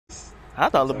I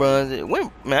thought LeBron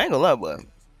went. Man, I ain't gonna lie, but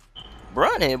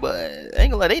LeBron, but I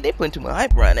ain't gonna lie, they putting too much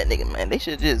hype around that nigga, man. They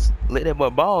should just let that boy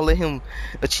ball, let him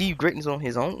achieve greatness on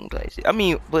his own type shit. I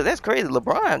mean, but that's crazy.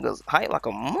 LeBron goes hype like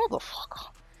a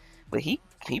motherfucker, but he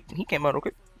came out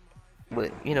okay.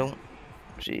 But you know,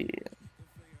 shit,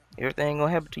 everything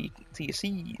gonna happen to your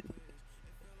seed.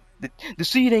 The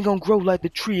seed ain't gonna grow like the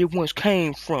tree it once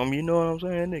came from. You know what I'm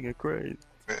saying? Nigga, crazy.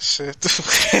 That shit.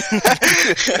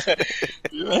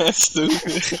 Man,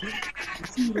 stupid.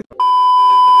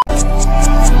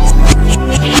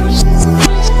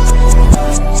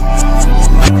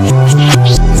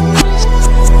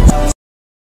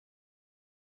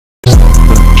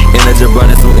 And I just brought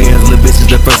in some ends, little bitches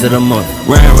the first of the month.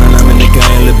 Ryan, I'm in the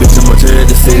game, little bitch, I'm much of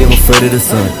the city, I'm afraid of the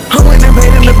sun. I went and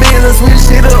paid in the bands, I switch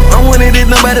shit up, I wanted it,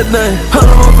 nobody done.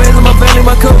 Hold on, my face, my family,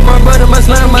 my cup, my brother, my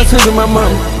slime, my twins, my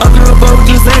mama. I threw a boat,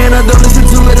 just saying, I don't listen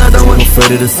to it, I don't want, I'm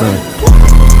afraid of the sun.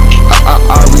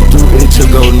 All we do is to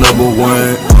go number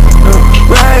one.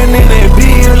 Riding in that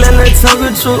bill, let that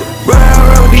tongue truck. Ride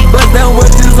around these bust down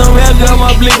watches on me, I got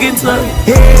my blinking tongue.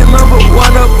 Head number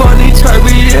one up on these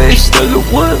Charlie, yeah, it's stuck at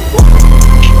one.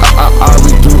 All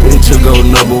we do is to go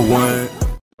number one.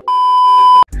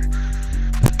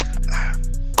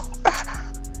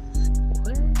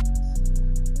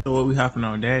 So what we hopping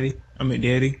on, Daddy? I mean,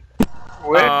 Daddy.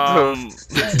 What?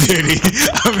 Daddy.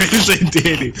 I meant to say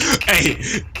Daddy. Hey,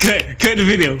 cut the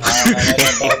video.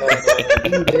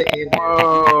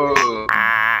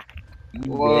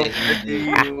 Whoa.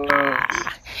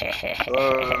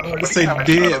 I say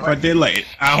Dad, but then like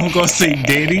I don't gonna say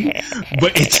Daddy,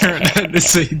 but it turned out to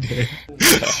say Daddy.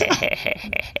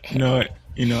 You know what?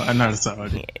 I'm not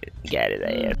sorry. Got it,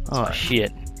 ass. Oh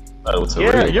shit.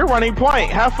 Yeah, you're running point.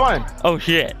 Have fun. Oh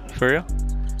shit. For real?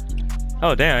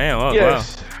 Oh damn. Oh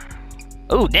Yes. wow.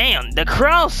 Oh damn. The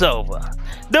crossover.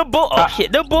 The board. Oh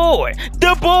shit. The board.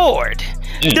 The board.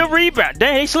 The rebound.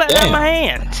 Damn. He slapped out my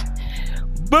hand.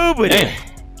 Boobity.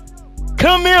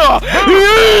 Come here.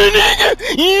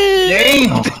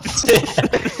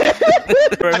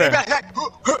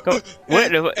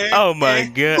 What the? Oh my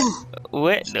god.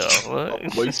 What the fuck?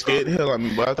 Boy, you scared the hell out of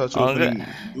me, boy. I thought you was gonna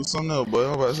do something else, boy.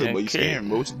 I'm about to say, boy, you scared,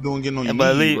 bro. What you doing getting on your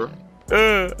knees, bro?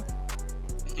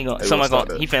 He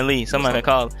finna leave. Somebody finna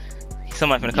call.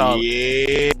 Somebody finna call.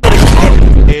 Yeah.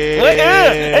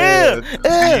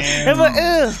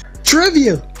 What?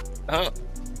 Trivia.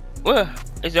 What?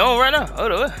 Is it on right now?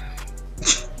 Hold on.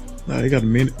 Nah, they got a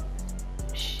minute.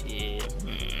 Shit.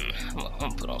 I'm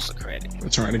gonna put on Socratic. I'm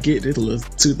trying to get this little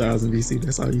 2000 VC.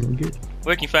 That's all you gonna get.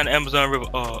 Where can you find the Amazon River?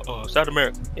 South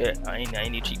America. Yeah, I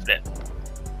ain't need cheap for that.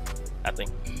 I think.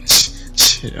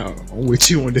 Shit, I'm with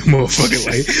you on this motherfucker.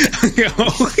 Like,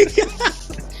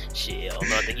 shit, I don't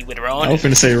know. I think you went wrong. I was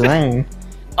finna say wrong.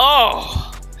 Oh.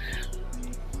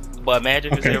 But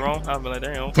Magic is it wrong? I'll be like,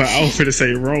 damn. But I was finna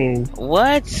say wrong.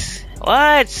 What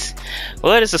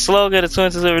is the slogan of the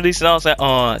Twins are releasing all saying,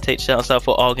 take shots out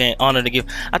for all game honor to give.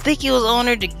 I think he was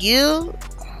honored to give.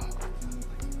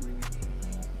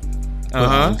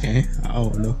 Okay. I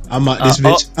don't know. I'm out this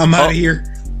bitch. I'm out of here.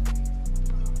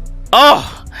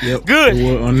 Oh, yep. Good.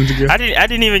 I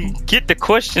didn't even get the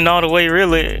question all the way,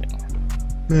 really.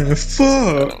 Man,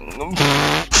 fuck.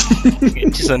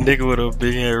 Just a nigga with a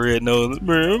big and red nose,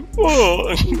 man.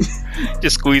 Fuck.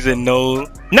 Just squeezing nose.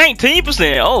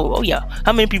 19%. Oh yeah.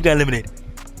 How many people got eliminated?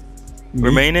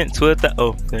 Remaining 12,000.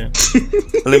 Oh, damn.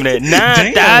 Eliminated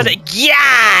 9,000.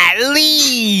 Yeah,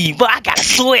 leave. But I gotta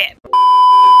sweat.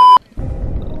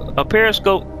 A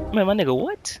periscope. Man, my nigga,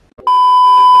 what?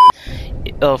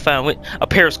 Fine with a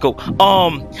periscope.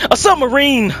 A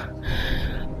submarine.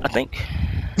 I think.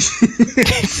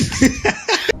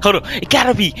 Hold on, it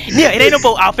gotta be. Yeah, it ain't no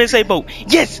boat. I'll say boat.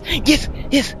 Yes.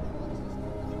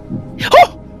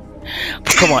 Oh!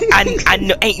 Come on, I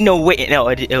know. Ain't no way. No,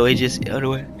 it just other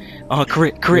way.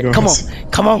 Correct. Come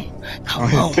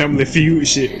on. Family Feud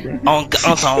shit, bro. On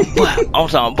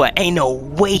talking, but ain't no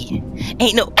way.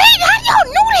 Ain't no. Hey, how y'all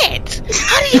knew that?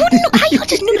 How y'all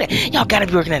just knew that? Y'all gotta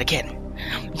be working at Academy.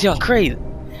 Y'all crazy.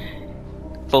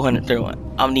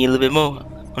 431. I'm need a little bit more.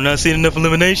 I'm not seeing enough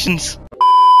eliminations.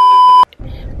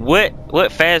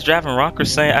 What fast driving rocker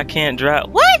saying I can't drive?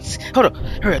 What? Hold on.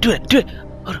 Hurry up, do it.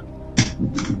 Hold on.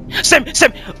 Sammy.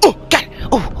 Oh, got it.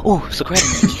 Oh, Socratic.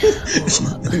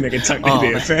 Nigga tuck that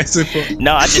there fast as fuck.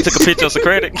 No, I just took a picture of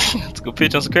Socratic.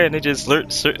 And they just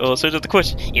search up the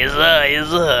question. Yes,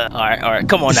 sir. All right.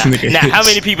 Come on now. Now, how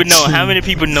many people know? How many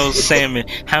people know Sammy?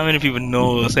 How many people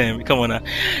know Sammy? Come on now.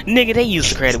 Nigga, they use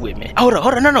Socratic with me. Hold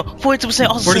on. No. 42%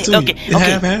 also saying. Okay.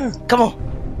 Half. Come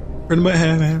on. Pretty much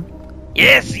half.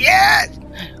 Yes.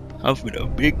 I'm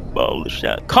finna big baller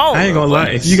shot. Call I ain't gonna lie.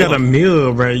 If you got a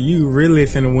meal, bro, you really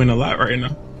finna win a lot right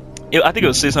now. I think it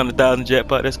was 600,000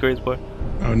 jackpot. That's crazy part.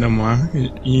 Oh, never mind.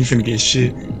 You ain't finna get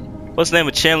shit. What's the name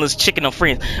of Chandler's Chicken on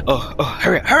Friends?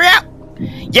 Hurry up!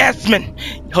 Yasmin!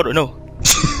 Hold on, no.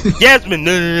 Yasmin,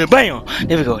 no, bam!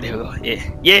 There we go. Yeah.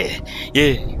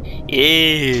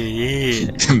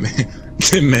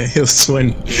 That man, he was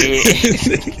sweating. Yeah.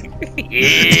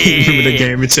 You remember the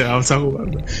game of I was talking about?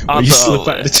 Where you slip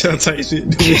out the chair type shit.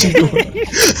 What you doing?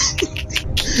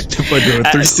 The fuck doing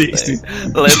 360.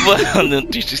 Like what? I'm doing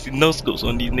 360 no scopes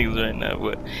on these niggas right now,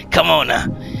 but come on now.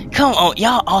 Come on.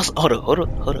 Y'all also hold up.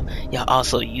 Y'all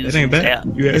also use that ain't bad.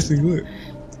 You actually good.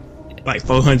 Like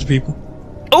 400 people.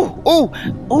 Ooh.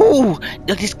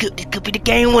 Look, this could be the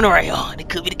game winner right here. This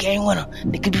could be the game winner.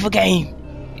 This could be for game.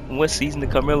 What season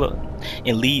did Carmelo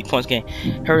in lead points game?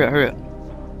 Hurry up.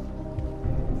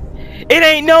 It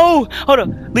ain't no. Hold up.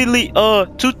 Lead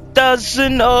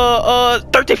 2013. No,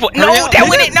 that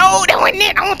wasn't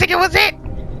it. I don't think it was it.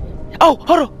 Oh,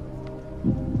 hold on.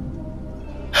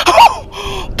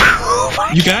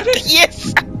 Oh! You got it?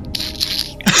 Yes.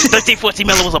 13-14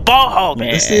 Melo was a ball hog,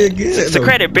 man. That's still good.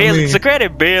 Socratic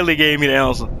barely gave me the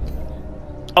answer.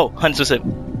 Oh,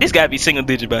 100%. This gotta be single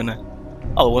digit by now.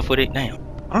 Oh, 148. Damn.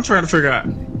 I'm trying to figure out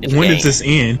when does this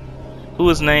end? Who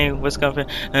was named? What's coming?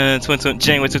 2020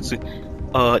 January 22.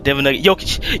 Devin Nugget.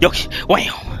 Jokic.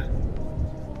 Wham.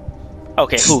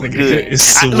 Okay, cool. Good.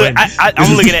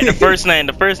 I'm looking at the first name.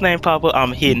 The first name pop up.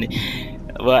 I'm hitting it.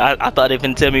 But I thought they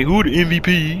finna tell me who the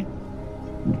MVP.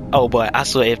 Oh boy, I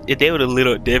swear if they would have lit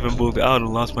up Devin Booker, I would have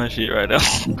lost my shit right now.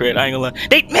 Great, I ain't gonna lie.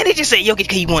 They just say Jokic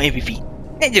because he won MVP.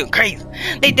 They doing crazy.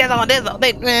 That's all. That's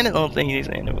the only thing he's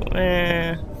saying.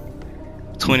 Man,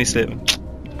 27.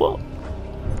 Well,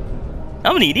 I'm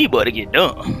gonna need these boys to get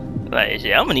done. Like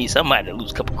shit, I'm gonna need somebody to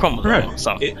lose a couple chromosomes or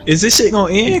something. Is this shit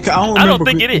gonna end? Cause I don't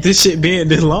think it is. This shit being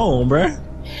this long, bruh.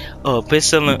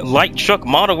 Best-selling light truck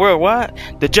model worldwide.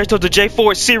 The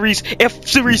J4 series F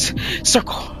series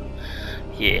circle.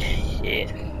 Yeah.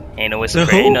 Ain't no way to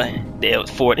create nothing. That was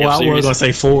Ford F series. I was gonna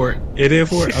say Ford. It is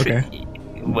Ford. Okay.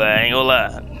 But I ain't gonna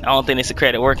lie. I don't think it's a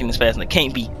credit working as fast. It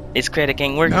can't be. Its credit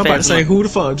can't work. I'm about to say who the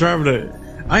fuck driving that?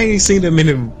 I ain't seen them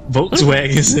many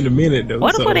Volkswagens in a minute though.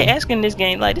 What the fuck they asking this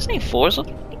game? Like this ain't Forza.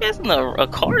 You asking a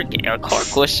car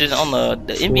question on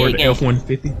the NBA game.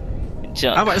 F-150.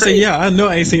 I'm about to say I know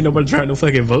I ain't seen nobody drive no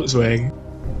fucking Volkswagen.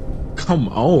 Come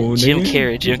on, Jim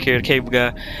Carrey, the cable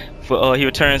guy. For he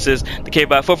returns as the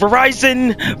cable guy for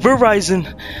Verizon.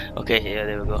 Okay, yeah,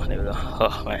 there we go.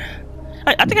 Oh man.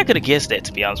 I think I could have guessed that,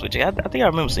 to be honest with you. I think I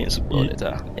remember seeing Super Bowl at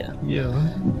that time.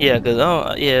 Yeah, cause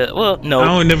well, no. I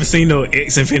don't never seen no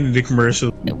X Infinity commercial.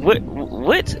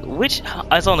 Which?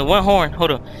 It's only one horn.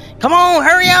 Hold on. Come on,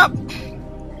 hurry up!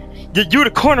 You're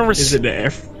the cornerist. Is it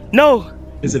the No.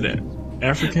 Is it the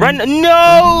African?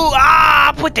 No!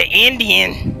 I put the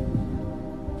Indian.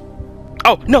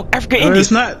 Oh no, African Indian.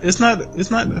 It's not. It's the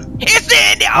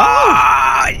Indian.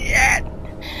 Oh yeah.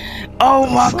 Oh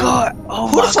my god!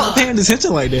 Who the fuck paying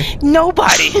attention like that?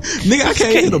 Nobody. Nigga, I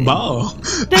can't hit a ball.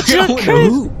 That's just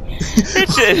crazy.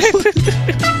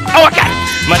 Oh, I got it.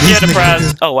 My share the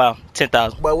prize. Oh wow,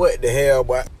 10,000. But what the hell,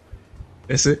 boy?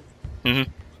 That's it.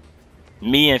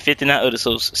 Me and 59 others,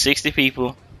 so 60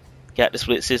 people got to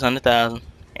split 600,000,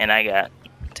 and I got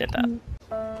 10,000.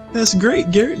 That's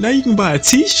great, Garrett. Now you can buy a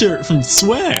T-shirt from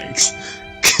Swags.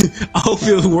 I hope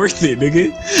it was worth it,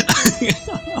 nigga.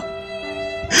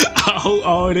 I hope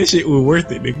all that shit was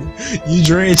worth it, nigga. You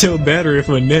drained your battery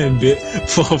for nothing, bit,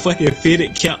 for a fucking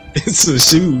fitted cap and some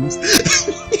shoes.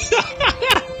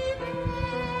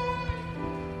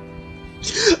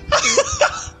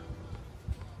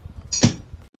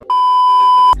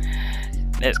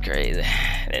 That's crazy.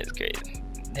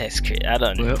 I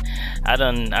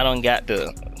done got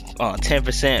the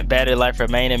 10% battery life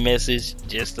remaining message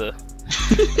just to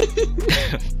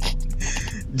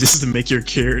just to make your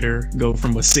character go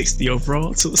from a 60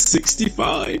 overall to a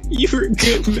 65. You're a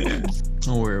good man.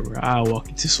 Don't worry, bro. I'll walk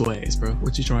you to Swags, bro.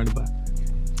 What you trying to buy?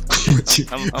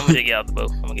 I'm gonna get out the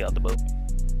boat.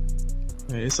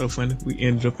 Man, it's so funny. We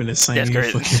ended up in the same. That's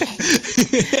crazy.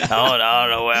 I don't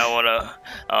know where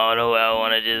I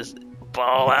wanna just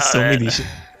ball out.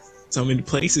 So many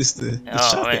places to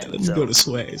shop at. Let me go to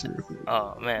Swags real quick.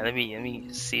 Oh man, let me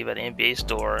see about the NBA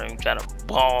store. I'm trying to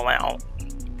ball out.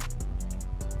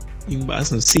 You can buy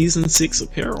some season 6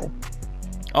 apparel.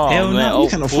 Oh hell man, no, you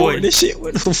can't afford this shit.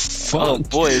 What the fuck? Oh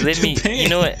boy, let me. You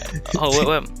know what? Oh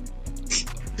what?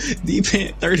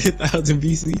 D-Pant 30,000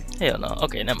 BC. Hell no.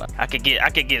 Okay, never mind. I could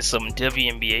get some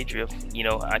WNBA drift. You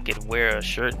know, I could wear a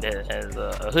shirt that has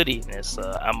a hoodie and it's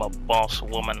I'm a boss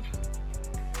woman.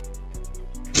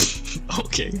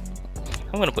 Okay.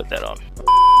 I'm gonna put that on.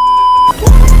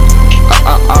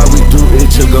 All we do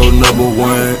is to go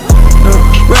 #1.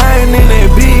 Riding in that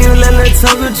beam, let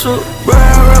talk a truck. Bro,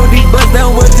 I rode these bust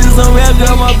down watches on me, I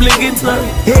got my blinking tuck.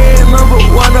 Head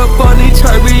 #1 up on these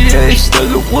charts, yeah, it's stuck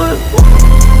at what?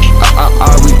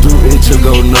 All we do is to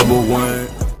go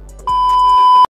 #1.